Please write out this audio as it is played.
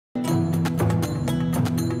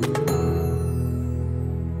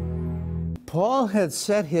Paul had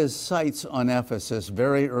set his sights on Ephesus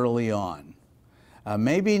very early on.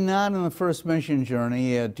 Maybe not in the first mission journey.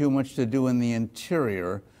 He had too much to do in the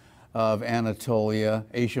interior of Anatolia,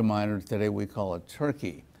 Asia Minor. Today we call it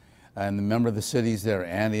Turkey. And remember the cities there,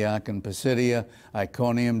 Antioch and Pisidia,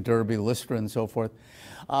 Iconium, Derbe, Lystra, and so forth.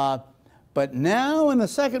 But now in the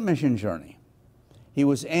second mission journey, he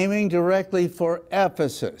was aiming directly for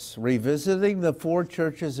Ephesus, revisiting the 4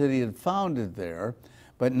 churches that he had founded there.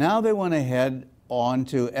 But now they went ahead on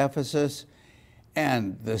to Ephesus,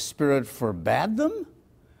 and the Spirit forbade them?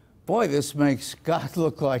 Boy, this makes God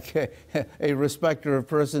look like a respecter of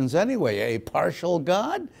persons anyway, a partial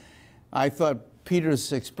God? I thought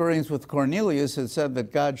Peter's experience with Cornelius had said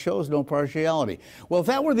that God shows no partiality. Well, if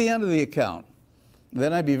that were the end of the account,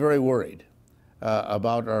 then I'd be very worried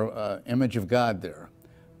about our image of God there.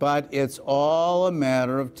 But it's all a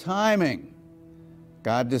matter of timing.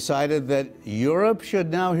 God decided that Europe should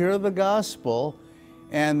now hear the gospel,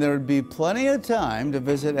 and there'd be plenty of time to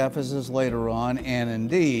visit Ephesus later on, and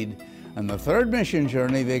indeed, on the third mission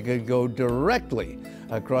journey, they could go directly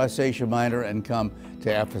across Asia Minor and come to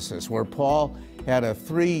Ephesus, where Paul had a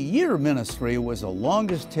 3-year ministry. It was the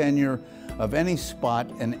longest tenure of any spot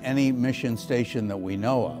in any mission station that we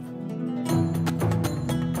know of.